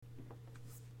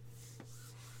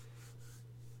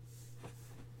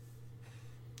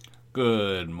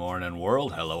Good morning,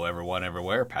 world. Hello, everyone,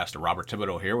 everywhere. Pastor Robert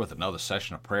Thibodeau here with another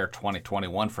session of Prayer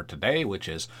 2021 for today, which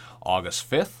is August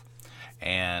 5th.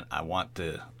 And I want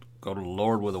to go to the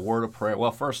Lord with a word of prayer.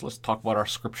 Well, first, let's talk about our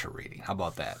scripture reading. How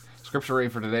about that? Scripture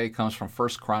reading for today comes from 1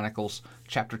 Chronicles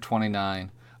chapter 29,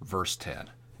 verse 10.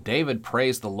 David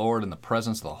praised the Lord in the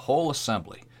presence of the whole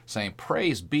assembly, saying,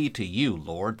 "Praise be to you,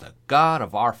 Lord, the God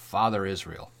of our father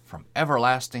Israel, from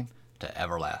everlasting to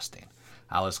everlasting."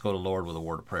 Now let's go to the Lord with a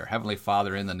word of prayer. Heavenly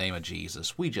Father, in the name of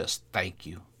Jesus, we just thank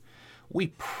you. We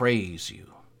praise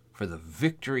you for the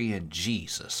victory in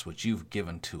Jesus which you've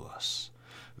given to us.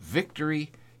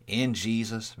 Victory in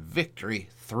Jesus, victory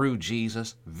through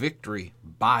Jesus, victory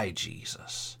by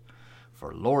Jesus.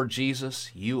 For Lord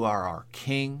Jesus, you are our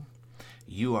King.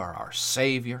 You are our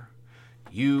Savior.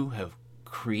 You have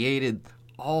created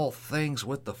all things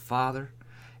with the Father.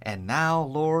 And now,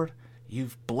 Lord,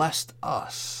 you've blessed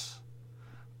us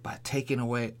by taking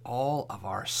away all of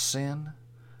our sin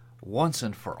once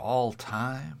and for all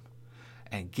time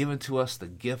and giving to us the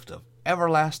gift of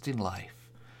everlasting life,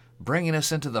 bringing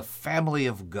us into the family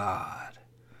of God.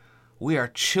 We are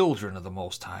children of the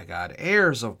Most High God,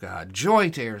 heirs of God,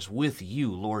 joint heirs with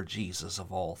you, Lord Jesus,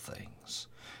 of all things.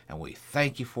 And we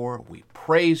thank you for it. We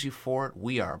praise you for it.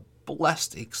 We are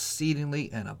blessed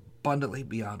exceedingly and abundantly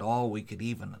beyond all we could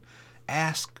even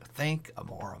ask, think,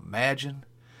 or imagine.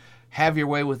 Have your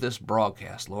way with this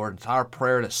broadcast, Lord. It's our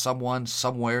prayer that someone,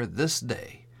 somewhere this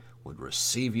day would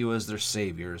receive you as their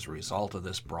Savior as a result of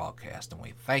this broadcast. And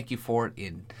we thank you for it.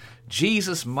 In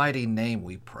Jesus' mighty name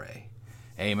we pray.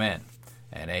 Amen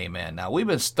and amen. Now, we've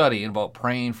been studying about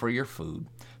praying for your food,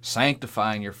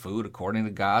 sanctifying your food according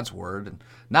to God's Word, and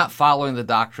not following the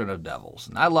doctrine of devils.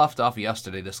 And I left off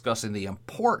yesterday discussing the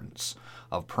importance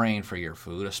of praying for your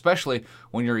food, especially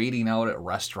when you're eating out at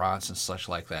restaurants and such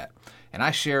like that. And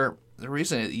I share the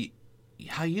reason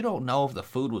how you don't know if the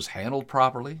food was handled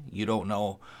properly. You don't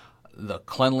know the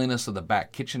cleanliness of the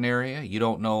back kitchen area. You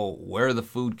don't know where the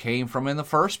food came from in the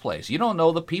first place. You don't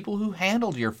know the people who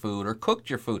handled your food or cooked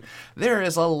your food. There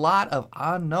is a lot of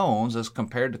unknowns as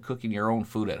compared to cooking your own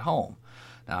food at home.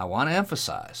 Now, I want to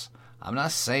emphasize, I'm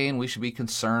not saying we should be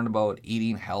concerned about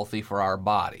eating healthy for our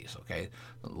bodies, okay?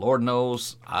 The Lord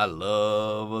knows I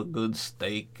love a good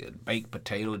steak and baked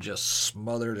potato just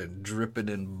smothered and dripping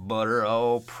in butter.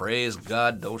 Oh, praise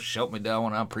God, don't shout me down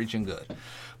when I'm preaching good.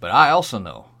 But I also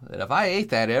know that if I ate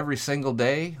that every single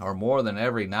day or more than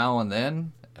every now and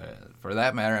then, for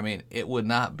that matter, it would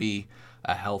not be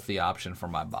a healthy option for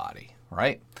my body,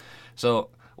 right? So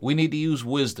we need to use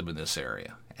wisdom in this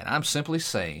area. And I'm simply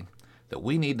saying that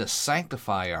we need to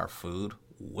sanctify our food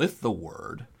with the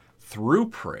Word through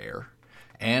prayer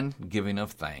and giving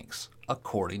of thanks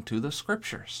according to the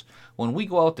Scriptures. When we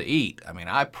go out to eat,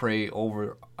 I pray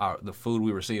over the food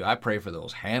we receive. I pray for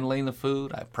those handling the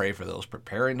food. I pray for those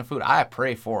preparing the food. I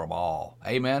pray for them all.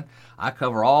 Amen. I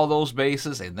cover all those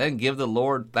bases and then give the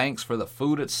Lord thanks for the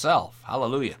food itself.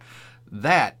 Hallelujah.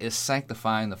 That is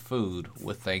sanctifying the food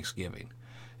with thanksgiving.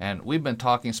 And we've been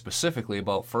talking specifically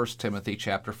about 1 Timothy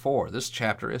chapter 4. This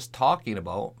chapter is talking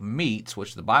about meats,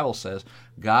 which the Bible says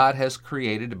God has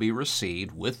created to be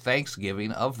received with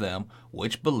thanksgiving of them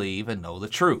which believe and know the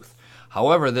truth.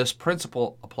 However, this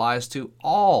principle applies to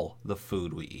all the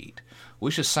food we eat.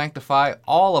 We should sanctify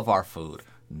all of our food,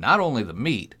 not only the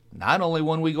meat, not only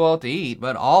when we go out to eat,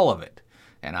 but all of it.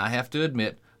 And I have to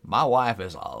admit, my wife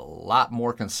is a lot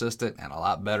more consistent and a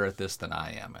lot better at this than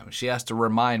I am. She has to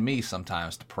remind me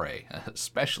sometimes to pray,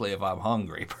 especially if I'm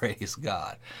hungry, praise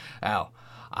God. Now,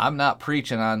 I'm not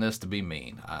preaching on this to be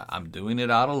mean. I'm doing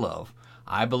it out of love.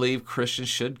 I believe Christians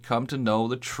should come to know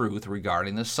the truth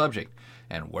regarding this subject.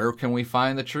 And where can we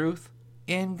find the truth?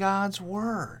 In God's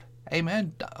Word.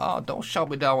 Amen. Oh, don't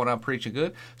shout me down when I'm preaching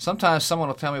good. Sometimes someone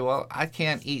will tell me, well, I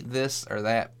can't eat this or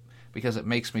that because it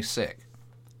makes me sick.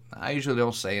 I usually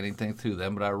don't say anything to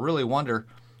them, but I really wonder,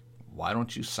 why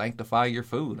don't you sanctify your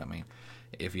food?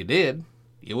 If you did,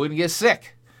 you wouldn't get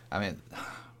sick.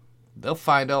 They'll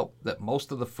find out that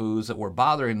most of the foods that were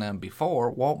bothering them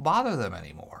before won't bother them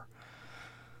anymore.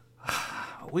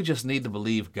 We just need to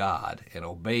believe God and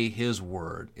obey His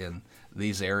Word in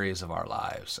these areas of our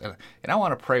lives. And I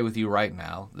want to pray with you right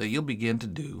now that you'll begin to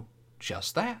do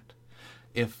just that.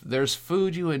 If there's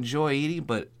food you enjoy eating,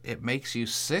 but it makes you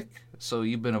sick, so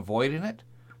you've been avoiding it,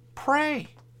 pray.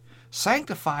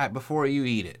 Sanctify it before you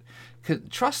eat it.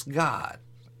 Trust God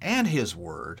and His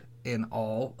Word in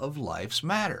all of life's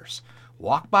matters.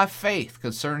 Walk by faith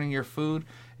concerning your food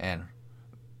and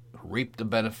reap the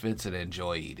benefits and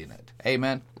enjoy eating it.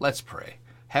 Amen. Let's pray.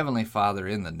 Heavenly Father,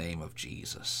 in the name of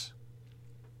Jesus,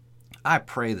 I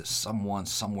pray that someone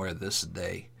somewhere this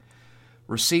day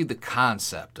receive the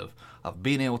concept of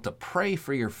being able to pray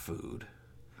for your food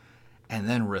and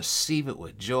then receive it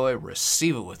with joy,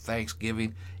 receive it with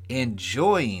thanksgiving,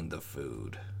 enjoying the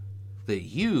food that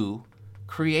you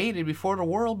created before the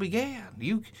world began.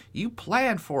 You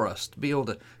planned for us to be able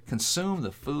to consume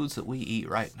the foods that we eat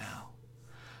right now.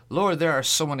 Lord, there are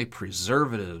so many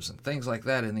preservatives and things like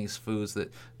that in these foods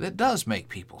that does make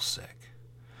people sick.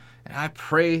 And I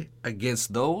pray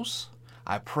against those.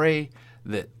 I pray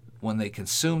that when they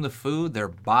consume the food, their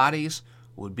bodies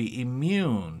would be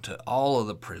immune to all of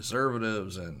the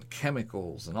preservatives and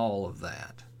chemicals and all of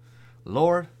that.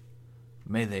 Lord,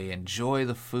 may they enjoy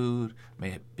the food.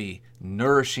 May it be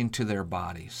nourishing to their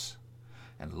bodies.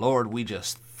 And Lord, we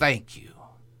just thank you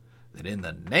that in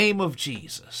the name of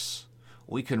Jesus,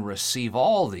 we can receive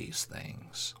all these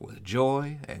things with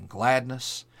joy and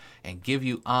gladness and give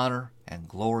you honor and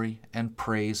glory and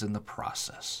praise in the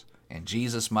process. In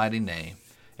Jesus' mighty name,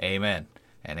 amen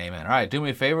and amen. All right, do me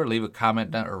a favor, leave a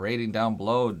comment or rating down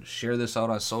below, and share this out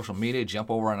on social media. Jump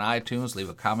over on iTunes, leave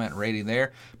a comment and rating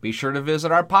there. Be sure to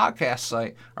visit our podcast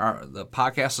site, the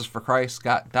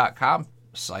podcastsforchrist.com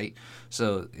site.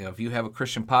 So if you have a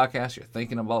Christian podcast, you're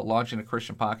thinking about launching a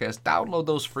Christian podcast, download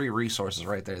those free resources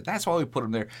right there. That's why we put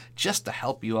them there, just to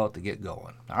help you out to get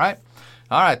going. All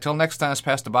right, till next time, it's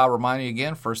Pastor Bob reminding you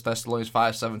again, 1 Thessalonians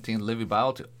 5:17, Living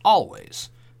Bible, to always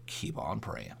keep on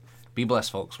praying. Be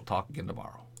blessed, folks. We'll talk again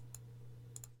tomorrow.